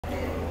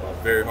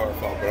very hard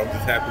fought. But I'm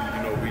just happy,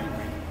 you know, we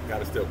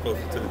got a step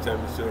closer to the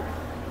championship.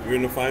 We're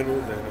in the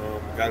finals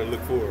and got to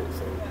look forward.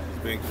 So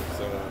it's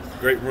a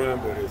great run,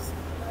 but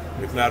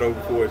it's not over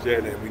for us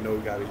yet, and we know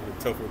we got an even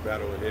tougher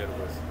battle ahead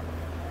of us.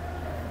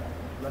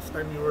 Last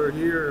time you were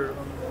here,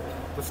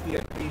 it was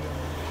TNT.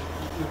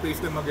 You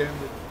faced them again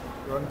with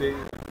Ronde,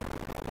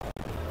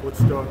 Coach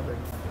John, and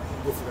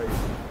those guys.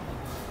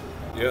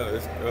 Yeah,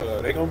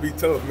 they're gonna be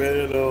tough,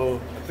 man. I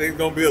think it's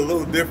gonna be a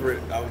little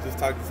different. I was just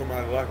talking to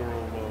somebody in the locker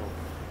room.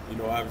 You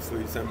know,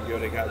 obviously San Miguel,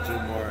 they got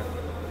Ginebra.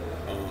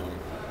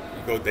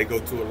 They go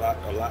to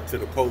a lot to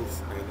the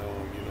post, and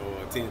you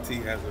know,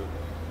 TNT has a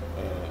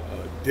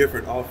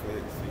different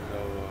offense. You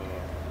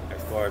know,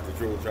 as far as the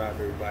dribble drive,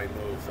 everybody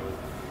knows.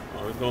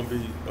 So it's gonna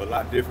be a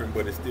lot different,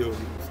 but it's still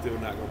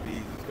not gonna be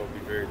easy. It's gonna be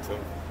very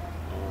tough.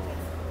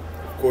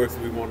 Of course,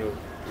 we want to,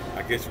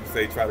 I guess you could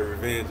say, try to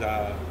revenge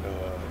our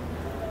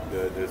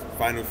the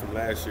finals from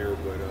last year,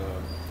 but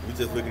we're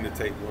just looking to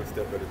take one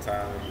step at a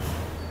time,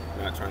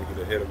 and not trying to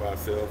get ahead of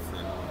ourselves,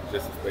 and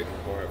just expecting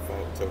a hard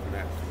fought, tough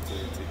match from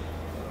TNT.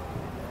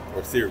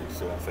 Or series,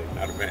 should I say,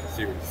 not a match,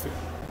 series.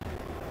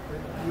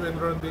 You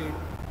and Ronde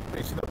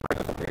national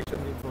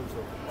participation games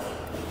also.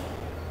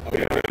 Oh,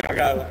 yeah, I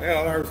got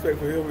a lot of respect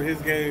for him and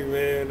his game,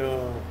 man.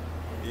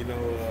 You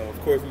know, of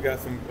course, we got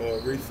some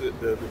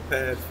the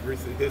past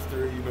recent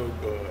history. You know,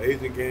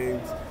 Asian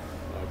games,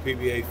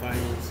 PBA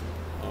finals.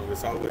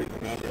 It's always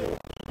an honor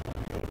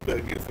to play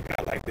against a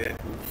guy like that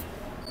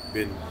who's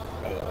been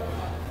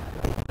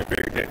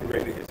very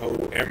decorated his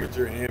whole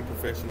amateur and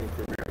professional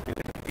career in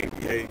the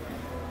NBA.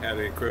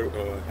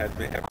 Has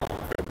been having an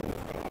incredible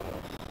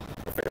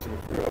professional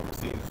career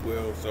overseas as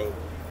well. So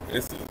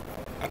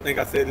I think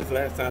I said this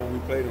last time we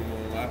played him.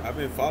 I've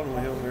been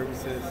following him ever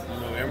since, you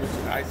know,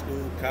 amateur, high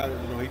school, college.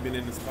 You know, he's been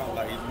in the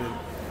spotlight. He's been,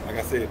 like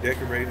I said,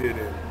 decorated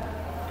and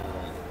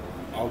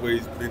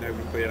always been able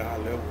to play at a high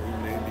level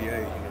in the NBA.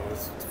 You know,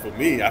 for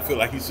me, I feel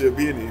like he should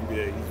be in the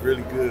NBA. He's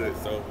really good.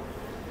 So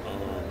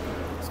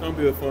it's gonna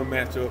be a fun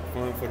matchup,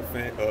 fun for the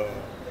fan,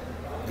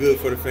 good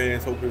for the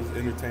fans. Hope it's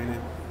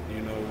entertaining.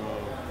 You know.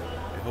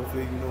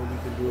 Hopefully, you know, we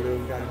can do whatever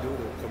we got to do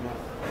to come out.